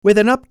With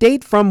an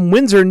update from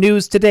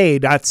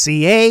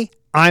WindsorNewsToday.ca,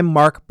 I'm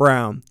Mark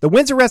Brown. The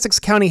Windsor-Essex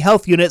County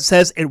Health Unit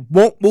says it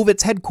won't move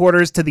its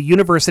headquarters to the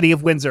University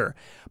of Windsor.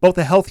 Both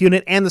the health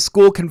unit and the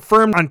school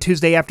confirmed on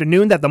Tuesday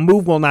afternoon that the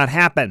move will not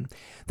happen.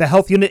 The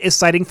health unit is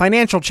citing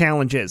financial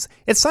challenges.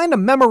 It signed a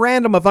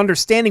memorandum of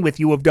understanding with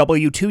U of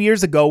W 2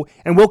 years ago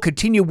and will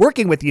continue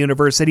working with the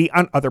university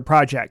on other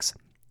projects.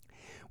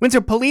 Windsor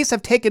police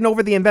have taken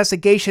over the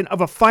investigation of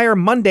a fire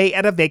Monday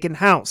at a vacant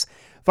house.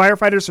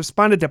 Firefighters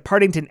responded to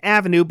Partington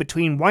Avenue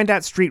between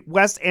Wyandotte Street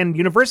West and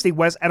University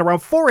West at around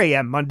 4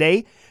 a.m.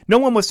 Monday. No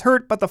one was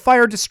hurt, but the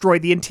fire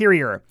destroyed the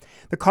interior.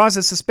 The cause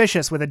is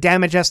suspicious, with a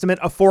damage estimate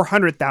of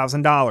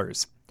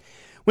 $400,000.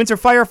 Windsor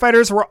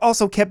firefighters were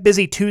also kept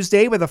busy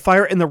Tuesday with a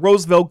fire in the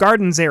Roseville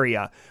Gardens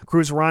area.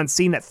 Crews were on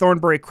scene at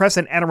Thornbury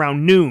Crescent at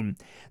around noon.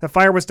 The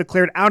fire was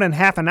declared out in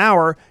half an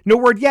hour. No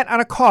word yet on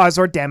a cause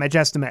or damage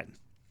estimate.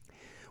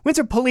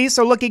 Windsor police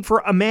are looking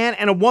for a man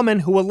and a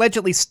woman who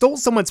allegedly stole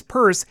someone's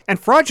purse and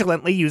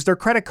fraudulently used their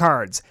credit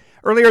cards.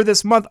 Earlier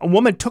this month, a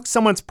woman took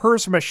someone's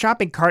purse from a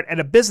shopping cart at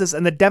a business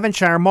in the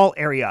Devonshire Mall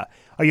area.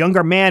 A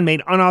younger man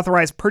made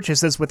unauthorized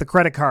purchases with the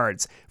credit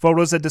cards.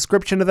 Photos and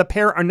description of the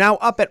pair are now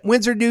up at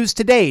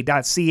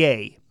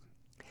WindsorNewsToday.ca.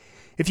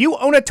 If you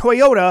own a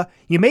Toyota,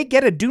 you may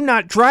get a do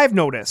not drive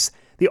notice.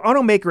 The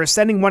automaker is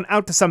sending one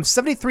out to some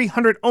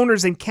 7,300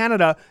 owners in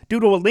Canada due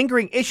to a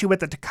lingering issue with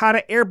the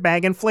Takata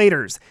airbag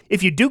inflators.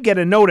 If you do get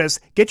a notice,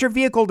 get your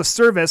vehicle to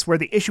service where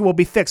the issue will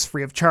be fixed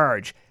free of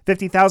charge.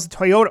 50,000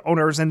 Toyota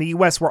owners in the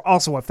U.S. were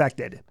also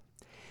affected.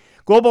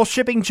 Global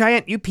shipping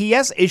giant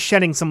UPS is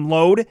shedding some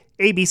load.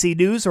 ABC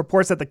News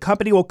reports that the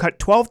company will cut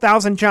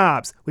 12,000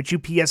 jobs, which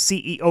UPS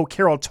CEO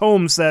Carol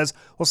Tomes says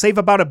will save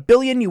about $1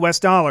 billion.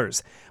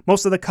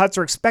 Most of the cuts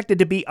are expected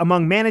to be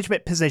among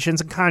management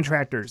positions and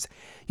contractors.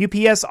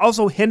 UPS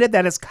also hinted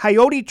that its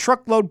Coyote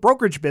truckload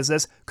brokerage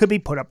business could be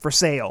put up for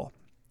sale.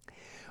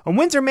 A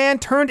Windsor man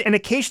turned an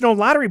occasional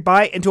lottery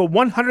buy into a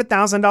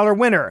 $100,000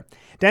 winner.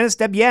 Dennis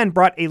Debian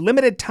brought a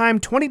limited-time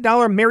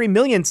 $20 Merry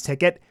Millions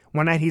ticket.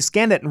 One night he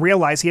scanned it and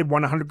realized he had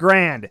won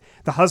 $100,000.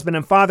 The husband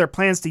and father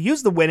plans to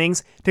use the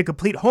winnings to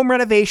complete home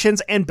renovations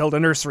and build a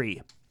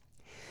nursery.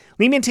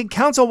 Leamington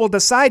Council will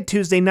decide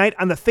Tuesday night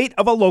on the fate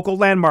of a local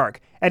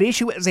landmark. At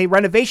issue is a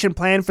renovation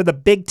plan for the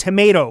Big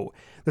Tomato.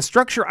 The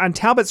structure on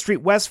Talbot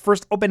Street West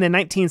first opened in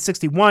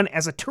 1961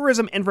 as a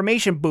tourism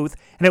information booth,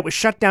 and it was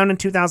shut down in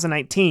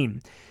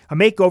 2019. A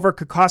makeover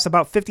could cost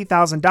about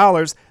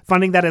 $50,000,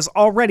 funding that is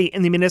already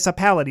in the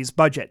municipality's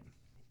budget.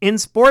 In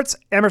sports,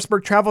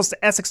 Amherstburg travels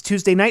to Essex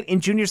Tuesday night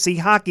in Junior C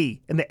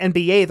hockey. In the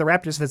NBA, the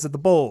Raptors visit the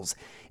Bulls.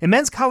 In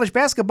men's college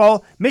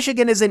basketball,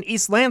 Michigan is in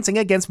East Lansing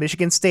against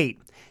Michigan State.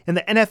 In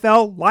the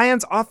NFL,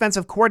 Lions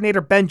offensive coordinator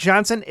Ben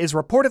Johnson is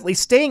reportedly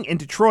staying in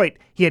Detroit.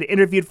 He had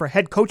interviewed for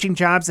head coaching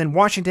jobs in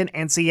Washington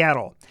and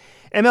Seattle.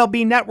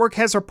 MLB Network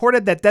has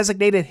reported that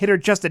designated hitter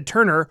Justin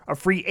Turner, a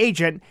free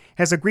agent,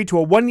 has agreed to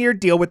a one-year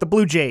deal with the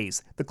Blue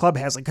Jays. The club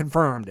hasn't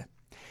confirmed.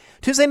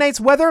 Tuesday night's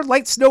weather,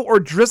 light snow or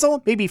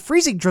drizzle, maybe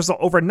freezing drizzle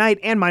overnight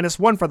and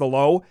 -1 for the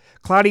low.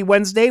 Cloudy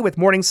Wednesday with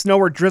morning snow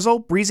or drizzle,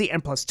 breezy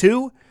and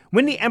 +2.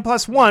 Windy and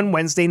 +1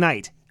 Wednesday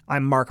night.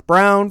 I'm Mark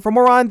Brown. For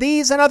more on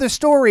these and other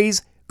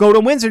stories, go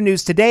to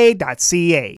WindsorNewsToday.ca.